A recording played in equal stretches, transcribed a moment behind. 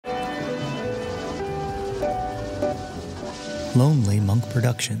Lonely Monk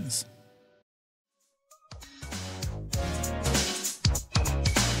Productions.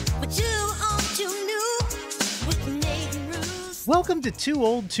 Welcome to Too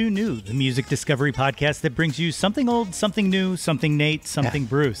Old, Too New, the music discovery podcast that brings you something old, something new, something Nate, something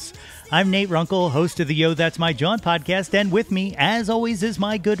Bruce. I'm Nate Runkle, host of the Yo, That's My Jawn podcast, and with me, as always, is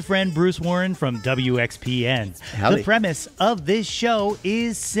my good friend Bruce Warren from WXPN. Howdy. The premise of this show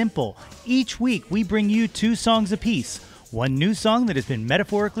is simple. Each week, we bring you 2 songs apiece. One new song that has been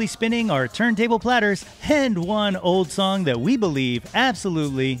metaphorically spinning our turntable platters, and one old song that we believe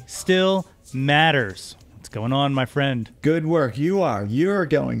absolutely still matters. What's going on, my friend? Good work. You're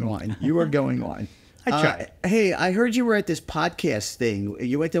going on. You are going on. I tried. Hey, I heard you were at this podcast thing.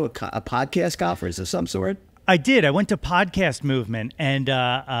 You went to a podcast conference of some sort? I did. I went to Podcast Movement, and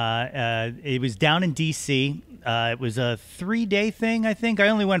it was down in D.C. It was a 3-day thing, I think. I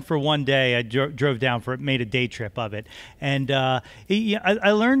only went for 1 day. I drove down for it, made a day trip of it, and I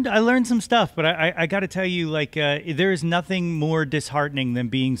learned some stuff. But I got to tell you, like, there is nothing more disheartening than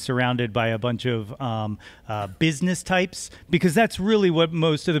being surrounded by a bunch of business types, because that's really what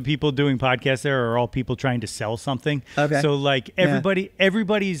most of the people doing podcasts there are all people trying to sell something. Okay. So like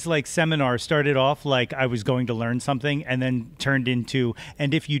everybody's like seminar started off like I was going to learn something, and then turned into,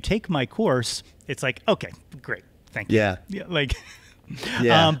 and if you take my course, it's like, okay, great, thank you. Yeah. Like,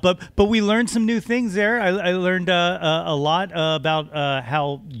 yeah. But we learned some new things there. I learned a lot about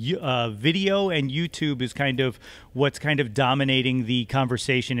how video and YouTube is kind of what's kind of dominating the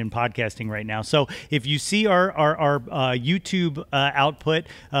conversation in podcasting right now. So if you see our YouTube output,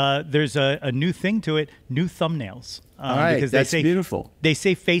 there's a new thing to it: new thumbnails. All right, because that's beautiful. They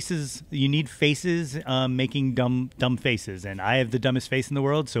say faces. You need faces making dumb faces, and I have the dumbest face in the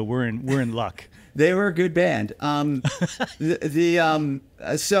world, so we're in luck. They were a good band.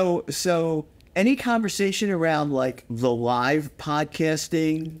 So any conversation around like the live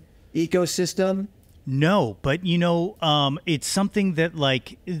podcasting ecosystem? No, but you know, it's something that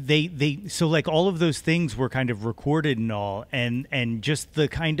like so like all of those things were kind of recorded and all, and just the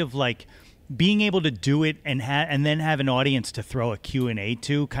kind of like being able to do it and then have an audience to throw a Q&A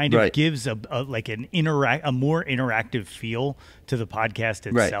to kind of gives a more interactive feel to the podcast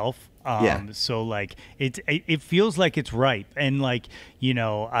itself. Yeah. So like it feels like it's ripe, and like, you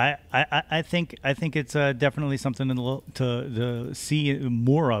know, I think it's definitely something to see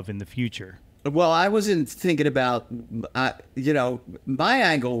more of in the future. Well, I wasn't thinking about, you know, my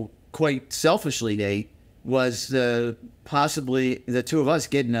angle, quite selfishly, Nate, was possibly the two of us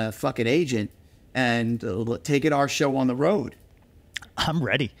getting a fucking agent and taking our show on the road. I'm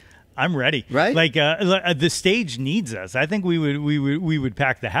ready. Right? Like the stage needs us. I think we would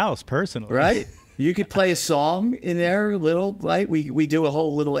pack the house personally. Right? You could play a song in there, little, right? We do a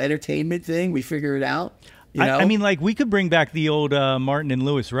whole little entertainment thing. We figure it out. You know? I mean, like, we could bring back the old Martin and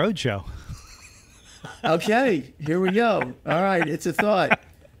Lewis Roadshow. Okay, here we go. All right, it's a thought.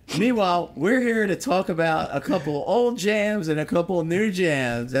 Meanwhile, we're here to talk about a couple old jams and a couple new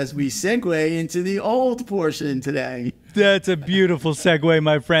jams as we segue into the old portion today. That's a beautiful segue,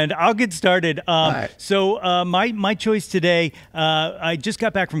 my friend. I'll get started. Right. So my choice today, I just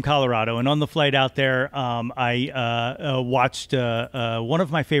got back from Colorado, and on the flight out there, I watched one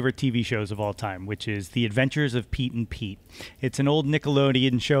of my favorite TV shows of all time, which is The Adventures of Pete and Pete. It's an old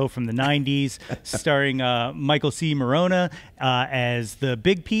Nickelodeon show from the 90s, starring Michael C. Morona as the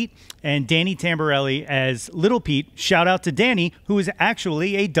Big Pete and Danny Tamborelli as Little Pete. Shout out to Danny, who is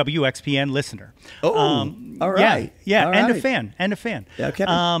actually a WXPN listener. Oh, all right. Yeah, all and right. a fan.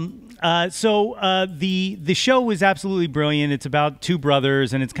 Okay. So the show was absolutely brilliant. It's about 2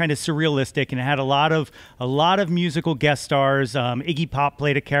 brothers, and it's kind of surrealistic, and it had a lot of musical guest stars. Iggy Pop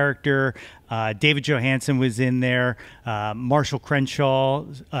played a character. David Johansen was in there. Marshall Crenshaw,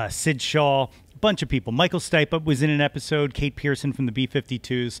 Sid Shaw. Bunch of people. Michael Stipe was in an episode, Kate Pearson from the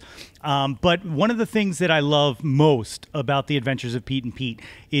B-52s. But one of the things that I love most about The Adventures of Pete and Pete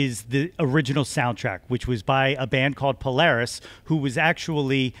is the original soundtrack, which was by a band called Polaris, who was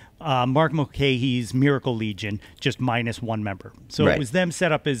actually Mark Mulcahy's Miracle Legion, just minus 1 member. So It was them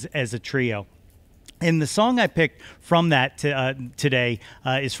set up as a trio. And the song I picked from that today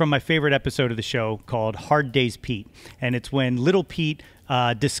is from my favorite episode of the show called Hard Days Pete. And it's when Little Pete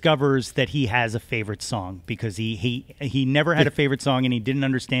discovers that he has a favorite song, because he never had a favorite song, and he didn't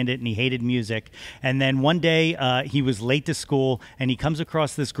understand it, and he hated music. And then one day he was late to school, and he comes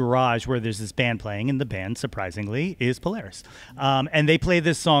across this garage where there's this band playing, and the band, surprisingly, is Polaris. And they play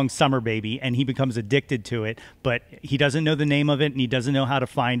this song, Summer Baby, and he becomes addicted to it, but he doesn't know the name of it, and he doesn't know how to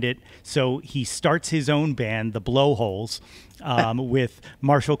find it. So he starts his own band, the Blowholes, with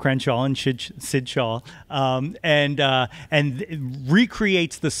Marshall Crenshaw and Sid Shaw, and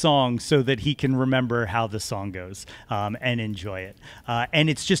recreates the song so that he can remember how the song goes and enjoy it. And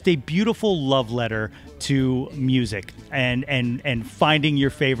it's just a beautiful love letter to music and finding your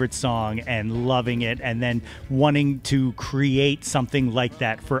favorite song and loving it, and then wanting to create something like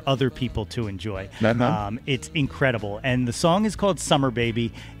that for other people to enjoy. It's incredible. And the song is called Summer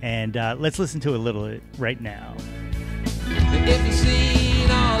Baby, and let's listen to a little of it right now. If you've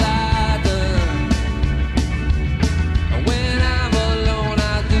seen all I've done, when I'm alone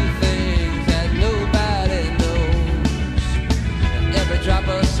I do things that nobody knows. And every drop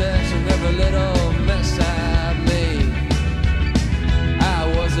of sex and every little mess I made, I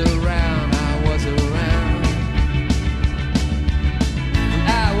was around, I was around,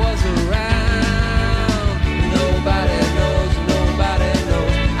 I was around. Nobody knows, nobody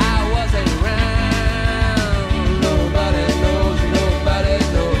knows. I was around, nobody knows, nobody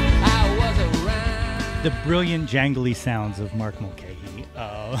knows. I was around. The brilliant jangly sounds of Mark Mulcahy.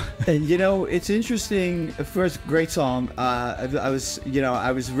 And you know, it's interesting. First, great song. I was a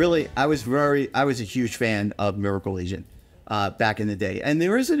huge fan of Miracle Legion back in the day, and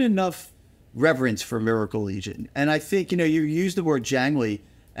there isn't enough reverence for Miracle Legion. And I think, you know, you use the word jangly,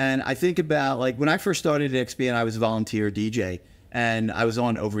 and I think about, like, when I first started at XBN, I was a volunteer DJ, and I was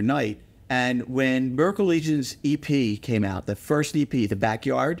on overnight. And when Miracle Legion's EP came out, the first EP, The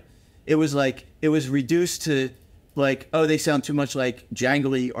Backyard, it was like, it was reduced to like, oh, they sound too much like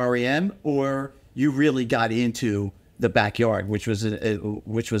jangly REM, or you really got into The Backyard, which was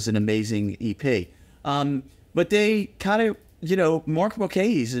an amazing EP. But they kind of, you know, Mark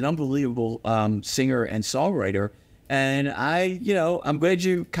Mulcahy is an unbelievable singer and songwriter. And I'm glad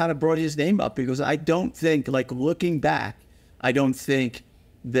you kind of brought his name up, because I don't think, like, looking back, I don't think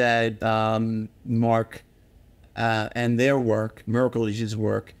that Mark and their work, Miracle Legion's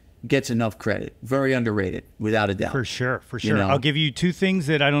work, gets enough credit. Very underrated, without a doubt. For sure, for You sure. know? I'll give you two things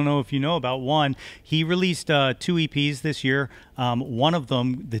that I don't know if you know about. One, he released 2 EPs this year. One of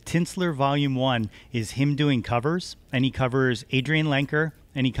them, the Tinsler Volume 1, is him doing covers, and he covers Adrian Lenker,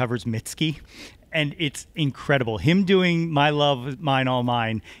 and he covers Mitski, and it's incredible. Him doing My Love, Mine, All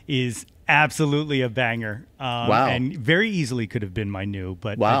Mine is absolutely a banger. Wow. And very easily could have been my new,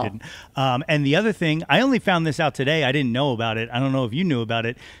 but Wow. I didn't. And the other thing, I only found this out today. I didn't know about it. I don't know if you knew about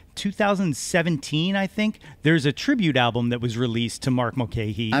it. 2017, I think, there's a tribute album that was released to Mark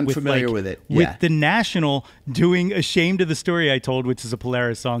Mulcahy. I'm familiar with it. Yeah. With The National doing Ashamed of the Story I Told, which is a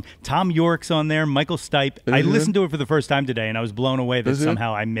Polaris song. Tom York's on there, Michael Stipe. I listened to it for the first time today, and I was blown away that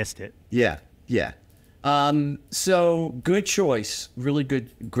somehow I missed it. Yeah, yeah. So good choice, really good,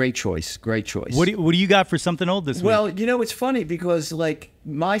 great choice, great choice. What do you got for something old this week? Well, you know, it's funny because, like,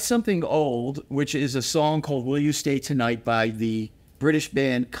 my something old, which is a song called "Will You Stay Tonight" by the British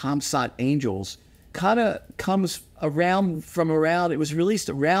band Comsat Angels, kind of comes around it was released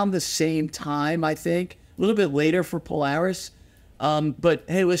around the same time, I think, a little bit later for Polaris. But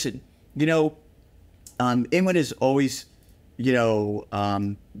hey, listen, you know, England has always, you know,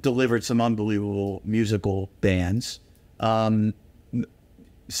 delivered some unbelievable musical bands. So,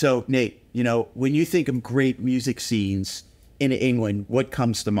 Nate, you know, when you think of great music scenes in England, what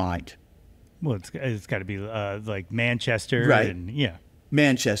comes to mind? Well, it's got to be like Manchester, Right. And yeah,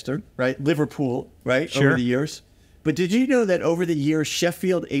 Manchester, right? Liverpool, right? Sure. Over the years. But did you know that over the years,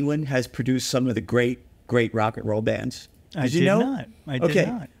 Sheffield, England has produced some of the great rock and roll bands? I Did you did know? not. I did Okay,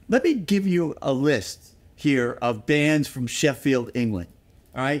 not. let me give you a list here of bands from Sheffield, England.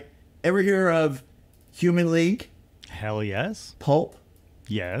 All right? Ever hear of Human League, hell yes, Pulp,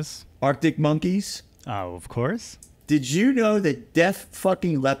 yes, Arctic Monkeys? oh, of course. Did you know that Def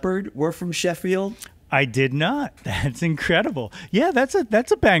fucking Leppard were from Sheffield? I did not. That's incredible. Yeah, that's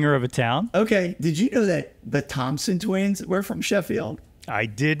a banger of a town. Okay, did you know that the Thompson twins were from Sheffield? I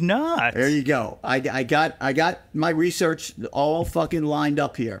did not. There you go. I got my research all fucking lined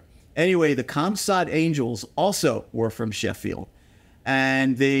up here. Anyway, the Comsat Angels also were from Sheffield.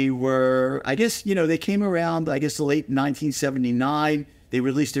 And they were, I guess, you know, they came around, I guess, the late 1979. They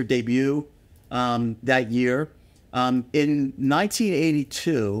released their debut that year. In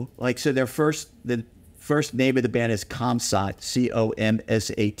 1982, like, so the first name of the band is Comsat,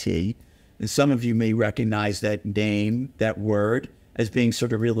 C-O-M-S-A-T. And some of you may recognize that name, that word, as being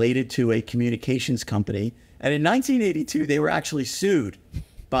sort of related to a communications company. And in 1982, they were actually sued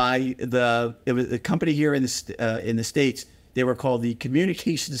by it was a company here in the States. They were called the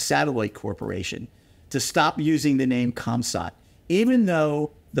Communications Satellite Corporation, to stop using the name Comsat, even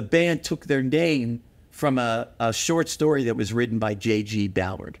though the band took their name from a short story that was written by J.G.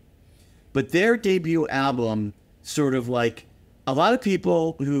 Ballard. But their debut album sort of like a lot of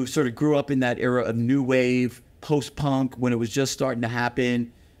people who sort of grew up in that era of new wave, post-punk, when it was just starting to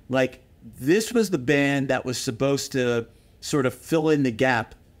happen, like this was the band that was supposed to sort of fill in the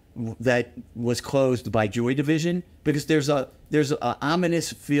gap that was closed by Joy Division, because there's a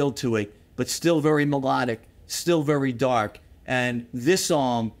ominous feel to it, but still very melodic, still very dark. And this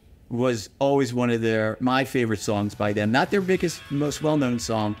song was always one of my favorite songs by them. Not their biggest, most well-known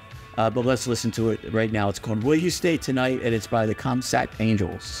song, but let's listen to it right now. It's called Will You Stay Tonight, and it's by the Comsat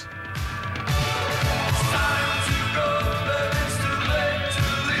Angels.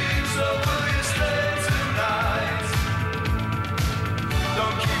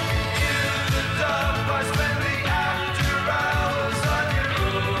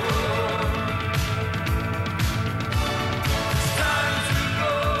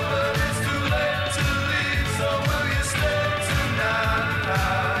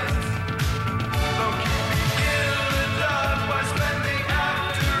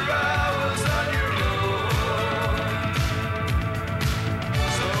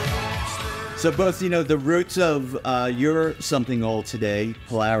 So both, you know, the roots of your Something Old Today,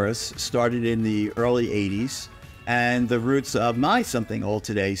 Polaris, started in the early 80s, and the roots of my Something Old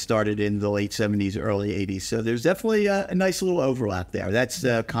Today started in the late 70s, early 80s. So there's definitely a nice little overlap there. That's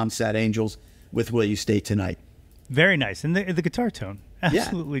Comsat Angels with Will You Stay Tonight. Very nice. And the guitar tone,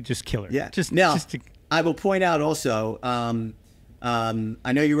 absolutely just killer. Yeah. I will point out also,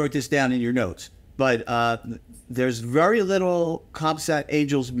 I know you wrote this down in your notes, but there's very little Comsat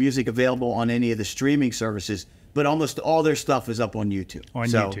Angels music available on any of the streaming services, but almost all their stuff is up on YouTube. On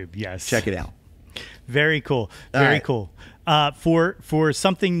YouTube, yes. Check it out. Very cool. Very cool. For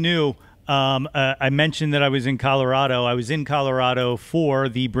something new, I mentioned that I was in Colorado. I was in Colorado for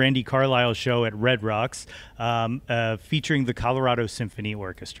the Brandi Carlile show at Red Rocks, featuring the Colorado Symphony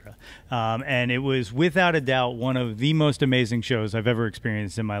Orchestra. And it was without a doubt one of the most amazing shows I've ever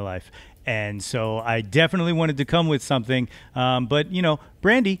experienced in my life. And so I definitely wanted to come with something. But, you know,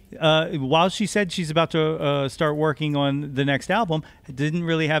 Brandi, while she said she's about to start working on the next album, didn't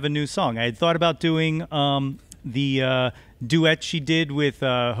really have a new song. I had thought about doing the duet she did with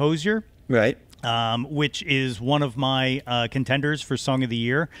Hozier. Right. Which is one of my contenders for Song of the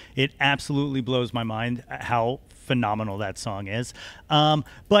Year. It absolutely blows my mind how phenomenal that song is.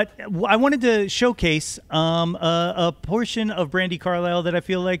 But I wanted to showcase a portion of Brandi Carlile that I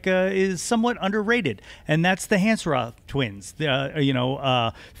feel like is somewhat underrated, and that's the Hansroth twins.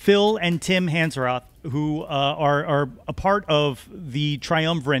 Phil and Tim Hansroth, who are a part of the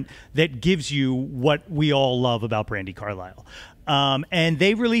triumvirate that gives you what we all love about Brandi Carlile. And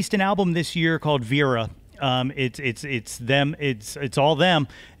they released an album this year called Vera. It's them. It's all them,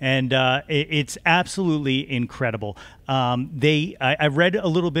 and it's absolutely incredible. I read a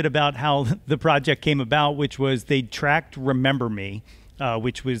little bit about how the project came about, which was they tracked "Remember Me,"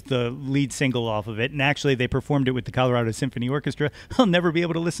 which was the lead single off of it, and actually they performed it with the Colorado Symphony Orchestra. I'll never be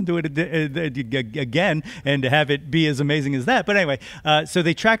able to listen to it again and have it be as amazing as that. But anyway, so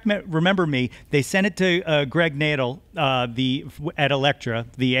they tracked "Remember Me." They sent it to Greg Nadel, at Elektra,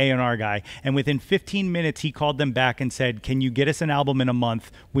 the A&R guy, and within 15 minutes he called them back and said, "Can you get us an album in a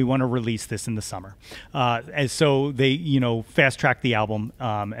month? We want to release this in the summer." And so they, fast-tracked the album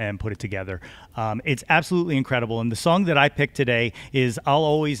and put it together. It's absolutely incredible. And the song that I picked today is "I'll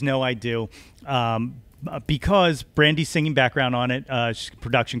Always Know I Do." Because Brandi's singing background on it,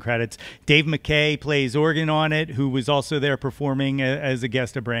 production credits. Dave McKay plays organ on it, who was also there performing as a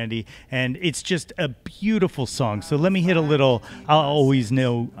guest of Brandi, and it's just a beautiful song. So let me hit a little "I'll Always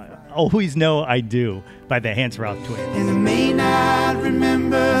Know I Do" by the Hansroth twins. And I may not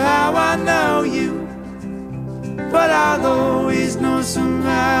remember how I know you, but I'll always know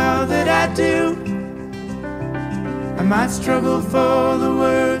somehow that I do. I might struggle for the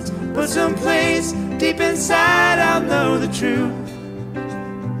words, but someplace deep inside I'll know the truth.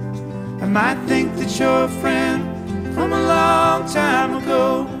 I might think that you're a friend from a long time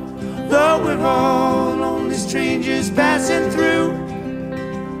ago, though we're all only strangers passing through.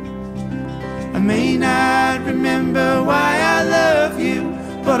 I may not remember why I love you,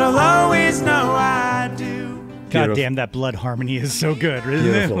 but I'll always know I do. God damn, that blood harmony is so good, isn't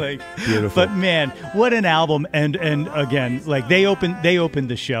Beautiful. it? Beautiful. But man, what an album! And again, like they opened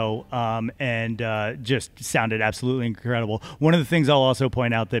the show, and just sounded absolutely incredible. One of the things I'll also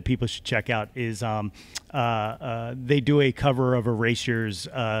point out that people should check out is they do a cover of Erasure's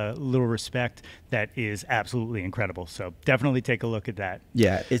 "Little Respect" that is absolutely incredible. So definitely take a look at that.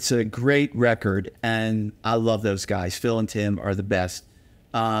 Yeah, it's a great record, and I love those guys. Phil and Tim are the best.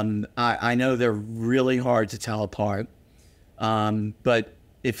 I know they're really hard to tell apart, but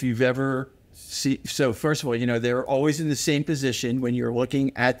if you've ever see, so first of all, you know, they're always in the same position when you're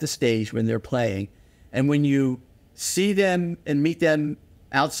looking at the stage when they're playing. And when you see them and meet them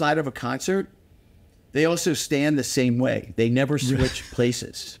outside of a concert, they also stand the same way. They never switch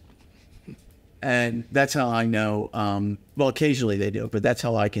places. And that's how I know, well, occasionally they do, but that's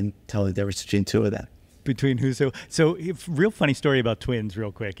how I can tell the difference between two of them. Between who? So real funny story about twins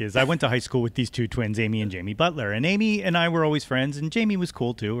real quick is I went to high school with these two twins, Amy and Jamie Butler. And Amy and I were always friends, and Jamie was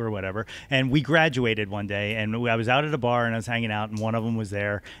cool too or whatever. And we graduated one day, and I was out at a bar, and I was hanging out, and one of them was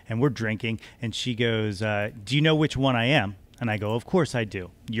there, and we're drinking. And she goes, do you know which one I am? And I go, of course I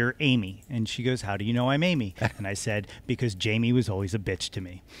do. You're Amy. And she goes, how do you know I'm Amy? And I said, because Jamie was always a bitch to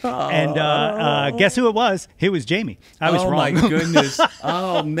me. And guess who it was? It was Jamie. I was wrong. Oh, my goodness.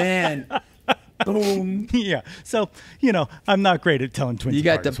 Oh, man. Boom. Yeah. So, you know, I'm not great at telling twins You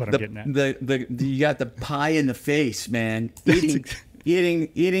got apart, is what I'm getting at. you got the pie in the face, man. Eating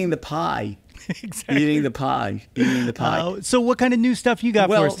the pie. Exactly. Eating the pie. So what kind of new stuff you got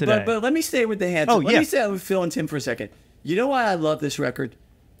for us today? But let me stay with the hands. Oh, Let me stay with Phil and Tim for a second. You know why I love this record?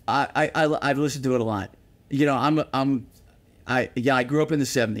 I've listened to it a lot. You know, I grew up in the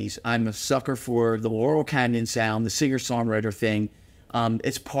 70s. I'm a sucker for the Laurel Canyon sound, the singer-songwriter thing.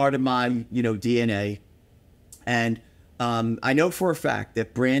 It's part of my, DNA. And I know for a fact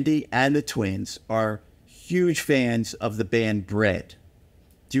that Brandy and the twins are huge fans of the band Bread.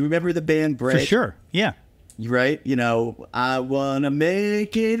 Do you remember the band Bread? For sure, yeah. Right? You know, I want to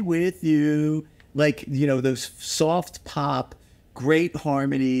make it with you. Like, those soft pop, great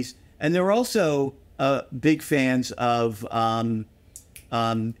harmonies. And they're also big fans of the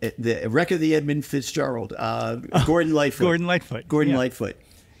Wreck of the Edmund Fitzgerald, Gordon Lightfoot. Gordon Lightfoot.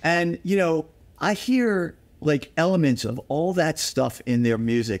 And, I hear, like, elements of all that stuff in their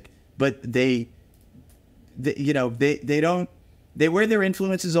music, but they wear their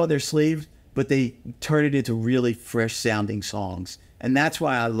influences on their sleeves, but they turn it into really fresh sounding songs. And that's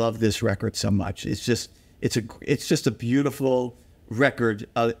why I love this record so much. It's just a beautiful record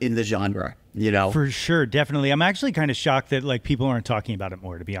in the genre, For sure, definitely. I'm actually kind of shocked that like people aren't talking about it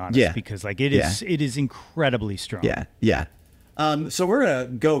more, to be honest. Yeah. Because like it is incredibly strong. Yeah, yeah. So we're gonna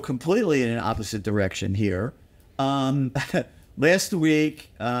go completely in an opposite direction here. Last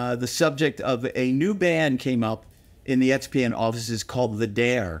week, the subject of a new band came up in the XPN offices called The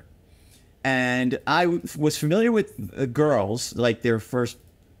Dare. And I was familiar with Girls, like their first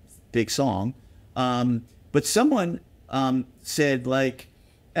big song. But someone said, like,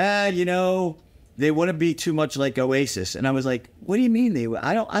 they want to be too much like Oasis. And I was like, what do you mean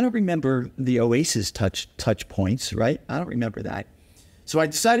I don't remember the Oasis touch points, right? I don't remember that. So I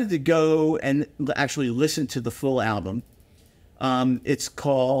decided to go and actually listen to the full album. It's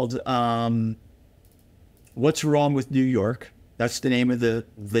called What's Wrong with New York. That's the name of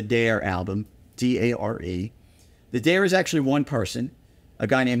the Dare album, D-A-R-E. The Dare is actually one person, a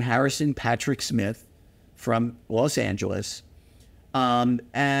guy named Harrison Patrick Smith from Los Angeles.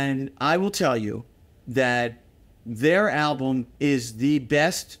 And I will tell you that their album is the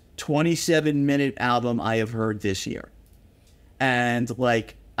best 27-minute album I have heard this year. And,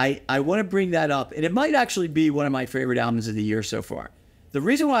 like, I want to bring that up. And it might actually be one of my favorite albums of the year so far. The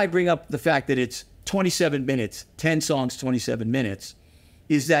reason why I bring up the fact that it's 27 minutes, 10 songs, 27 minutes,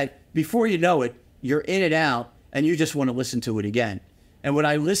 is that before you know it, you're in and out, and you just want to listen to it again. And when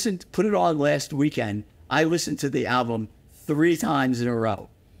I put it on last weekend, I listened to the album 3 times in a row,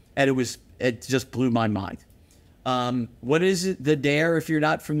 and it just blew my mind. What is it, The Dare, if you're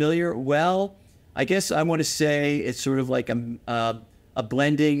not familiar? Well, I guess I want to say it's sort of like a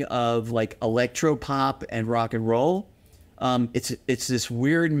blending of like electro pop and rock and roll. It's this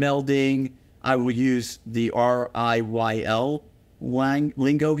weird melding. I will use the RIYL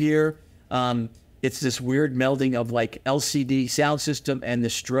lingo here. It's this weird melding of like LCD Sound System and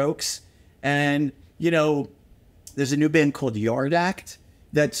the Strokes. And, there's a new band called Yard Act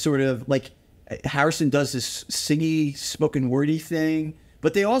that sort of like Harrison does this singy, spoken wordy thing.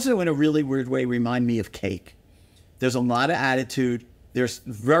 But they also, in a really weird way, remind me of Cake. There's a lot of attitude. There's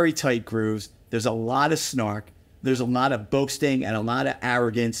very tight grooves. There's a lot of snark. There's a lot of boasting and a lot of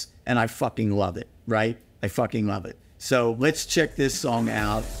arrogance, and I fucking love it, right? I fucking love it. So let's check this song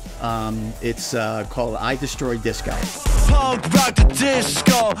out. It's called I Destroy Disco. Punk rock to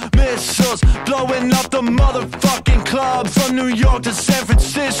disco, missiles blowing up the motherfucking club from New York to San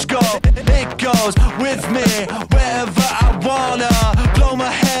Francisco. It goes with me wherever I wanna. Blow my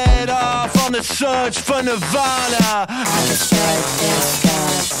head off on the search for Nirvana. I destroy disco.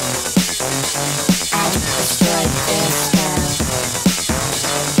 I destroy disco.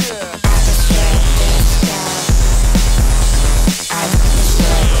 I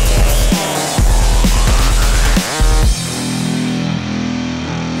destroy disco.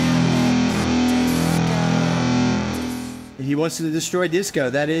 wants to destroy disco.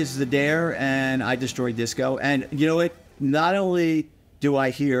 That is the dare, and I destroy disco. And you know what? Not only do I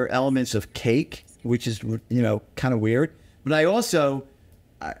hear elements of Cake, which is, you know, kind of weird, but I also,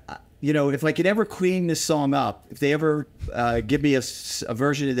 you know, if I could ever clean this song up, if they ever give me a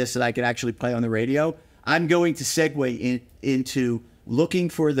version of this that I could actually play on the radio, I'm going to segue into Looking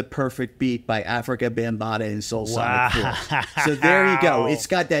for the Perfect Beat by Africa Bambaataa and Soul Sonic 4. So there you go. It's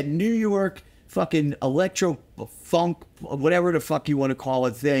got that New York fucking electro funk, whatever the fuck you want to call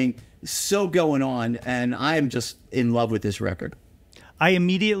it thing, so going on, and I am just in love with this record. I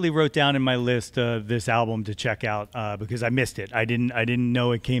immediately wrote down in my list this album to check out because I missed it. I didn't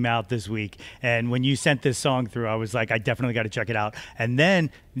know it came out this week. And when you sent this song through, I was like, I definitely got to check it out. And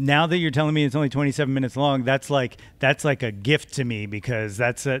then now that you're telling me it's only 27 minutes long, that's like a gift to me, because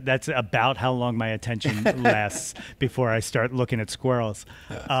that's about how long my attention lasts before I start looking at squirrels.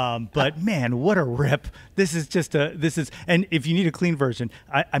 But man, what a rip! This is. And if you need a clean version,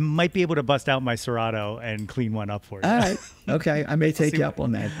 I might be able to bust out my Serato and clean one up for you. All right. Okay, I may take you up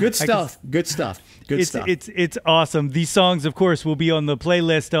on that. Good stuff. Good stuff. Good stuff. It's awesome. These songs, of course, will be on the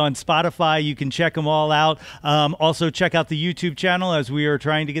playlist on Spotify. You can check them all out. Also, check out the YouTube channel as we are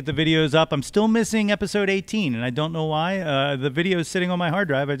trying to get the videos up. I'm still missing episode 18, and I don't know why. The video is sitting on my hard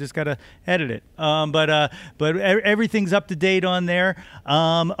drive. I just got to edit it. But everything's up to date on there.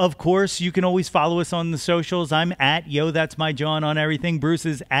 Of course, you can always follow us on the socials. I'm at Yo That's My Jawn on everything. Bruce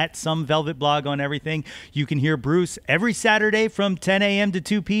is at Some Velvet Blog on everything. You can hear Bruce every Saturday from 10 a.m. to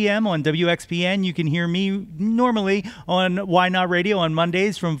 2 p.m. on WXPN. You can hear me normally on Why Not Radio on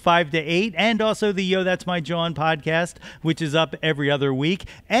Mondays from 5 to 8, and also the Yo That's My Jawn podcast, which is up every other week.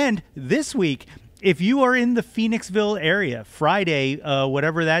 And this week, if you are in the Phoenixville area, Friday,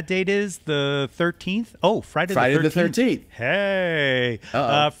 whatever that date is, the 13th. Oh, Friday the 13th. Hey.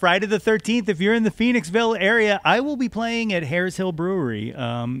 Friday the 13th, if you're in the Phoenixville area, I will be playing at Hares Hill Brewery,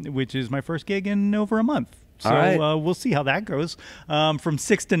 which is my first gig in over a month. So right. We'll see how that goes from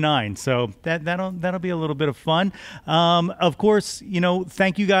 6 to 9. So that'll be a little bit of fun. Of course, you know,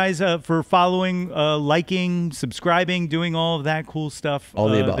 thank you guys for following, liking, subscribing, doing all of that cool stuff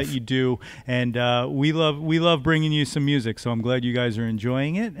that you do. And we love bringing you some music. So I'm glad you guys are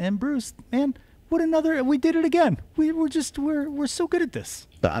enjoying it. And Bruce, man, we did it again. We're so good at this.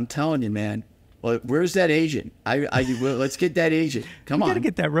 I'm telling you, man. Well, where's that agent? Let's get that agent. Come on. We gotta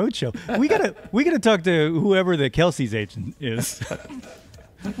get that roadshow. We gotta talk to whoever the Kelsey's agent is.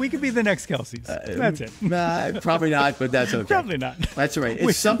 We could be the next Kelsey's. That's it. Probably not, but that's okay. Probably not. That's all right.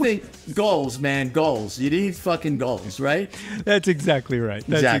 It's something. Goals, man. Goals. You need fucking goals, right? That's exactly right.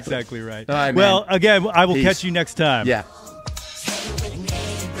 That's exactly right. All right, well, man. again, I will catch you next time. Yeah.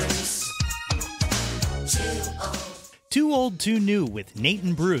 Too Old, Too New with Nate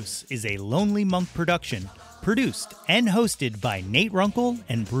and Bruce is a Lonely Monk production, produced and hosted by Nate Runkle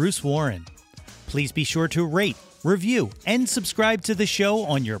and Bruce Warren. Please be sure to rate, review, and subscribe to the show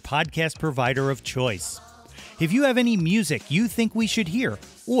on your podcast provider of choice. If you have any music you think we should hear,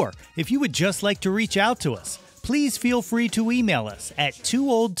 or if you would just like to reach out to us, please feel free to email us at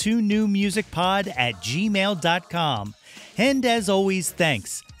tooldtoonewmusicpod@gmail.com. And as always,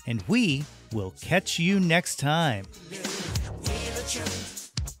 thanks, and we will catch you next time. Leave the church.